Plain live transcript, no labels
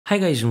Hi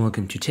guys and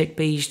welcome to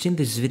TechBased. In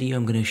this video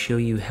I'm going to show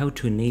you how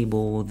to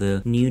enable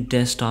the new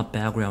desktop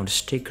background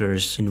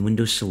stickers in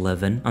Windows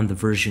 11 on the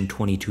version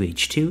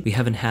 22H2. We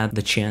haven't had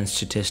the chance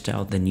to test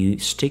out the new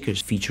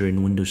stickers feature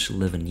in Windows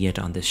 11 yet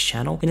on this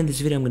channel, and in this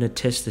video I'm going to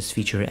test this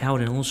feature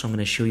out, and also I'm going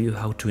to show you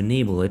how to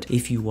enable it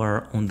if you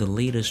are on the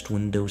latest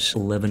Windows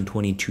 11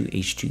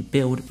 22H2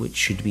 build, which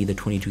should be the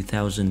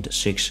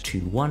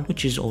 22621,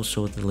 which is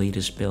also the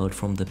latest build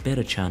from the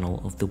beta channel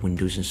of the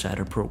Windows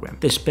Insider program.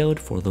 This build,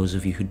 for those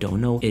of you who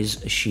don't know,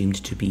 is assumed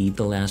to be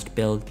the last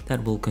build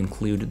that will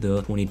conclude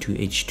the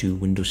 22H2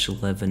 Windows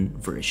 11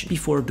 version.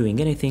 Before doing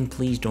anything,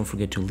 please don't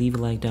forget to leave a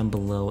like down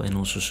below and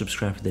also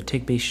subscribe to the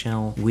TechBased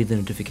channel with the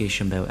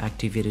notification bell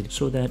activated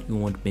so that you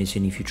won't miss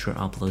any future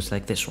uploads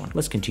like this one.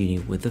 Let's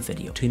continue with the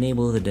video. To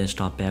enable the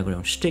desktop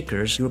background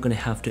stickers, you're going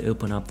to have to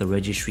open up the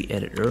registry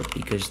editor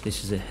because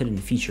this is a hidden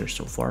feature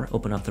so far.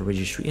 Open up the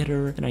registry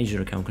editor and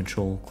user account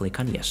control, click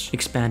on yes.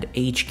 Expand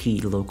H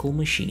key local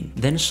machine,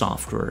 then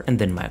software, and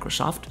then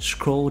Microsoft.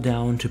 Scroll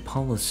down to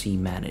policy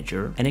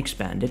manager and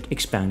expand it,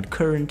 expand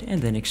current,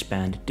 and then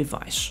expand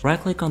device. Right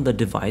click on the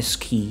device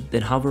key,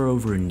 then hover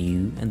over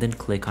new and then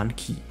click on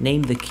key.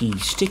 Name the key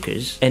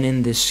stickers, and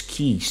in this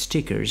key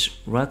stickers,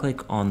 right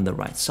click on the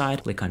right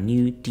side, click on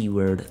new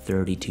keyword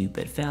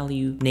 32-bit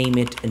value, name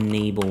it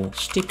enable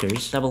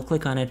stickers, double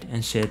click on it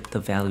and set the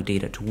value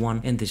data to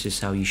 1, and this is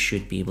how you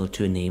should be able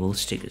to enable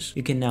stickers.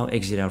 You can now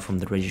exit out from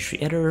the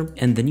registry editor,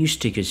 and the new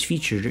stickers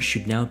feature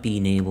should now be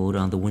enabled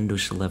on the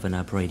Windows 11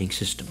 operating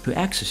system. To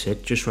access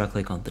it, just right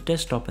click on the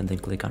desktop and then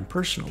click on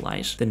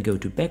personalize, then go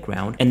to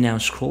background, and now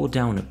scroll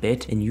down a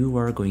bit and you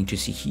are going to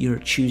see here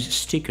choose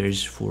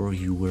stickers for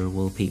your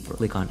wallpaper.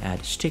 Click on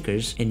add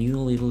stickers and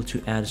you'll be able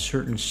to add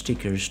certain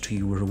stickers to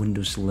your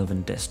Windows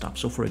 11 desktop.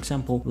 So for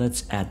example,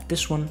 let's add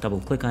this one,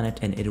 double click on it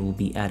and it will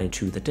be added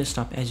to the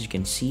desktop. As you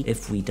can see,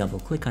 if we double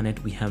click on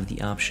it, we have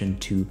the option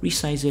to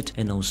resize it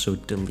and also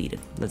delete it.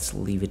 Let's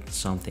leave it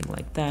something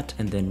like that,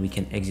 and then we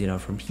can exit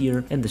out from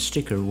here and the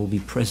sticker will be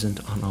present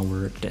on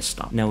our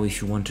desktop. Now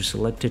if you want to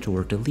select it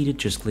or delete it,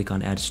 just click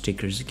on add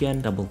stickers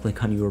again, double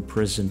click on your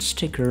present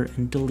sticker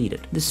and delete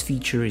it. This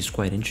feature is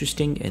quite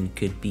interesting and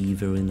could be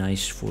very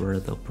nice for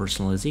the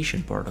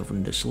personalization part of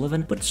Windows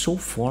 11, but so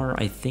far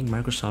I think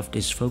Microsoft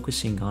is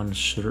focusing on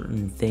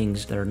certain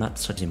things that are not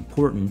such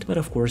important, but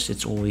of course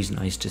it's always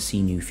nice to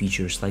see new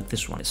features like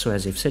this one. So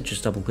as I've said,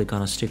 just double click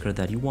on a sticker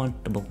that you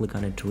want, double click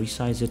on it to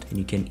resize it, and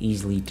you can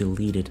easily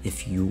delete it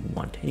if you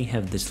want. And you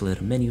have this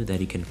little menu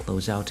that you can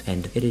close out,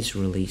 and it is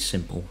really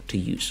simple to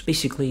use.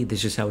 Basically,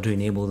 this is how to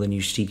enable the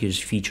new stickers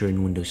feature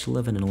in Windows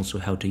 11 and also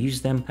how to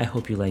use them. I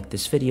hope you liked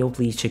this video.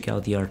 Please check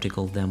out the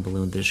article down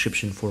below in the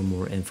description for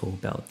more info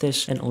about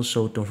this, and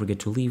also don't forget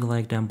to leave a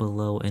like down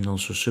below and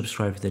also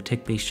subscribe to the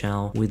TechBased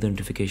channel with the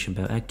notification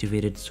bell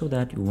activated so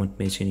that you won't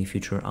miss any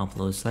future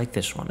uploads like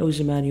this one. I was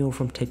Emmanuel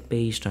from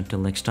TechBased. Until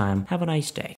next time, have a nice day.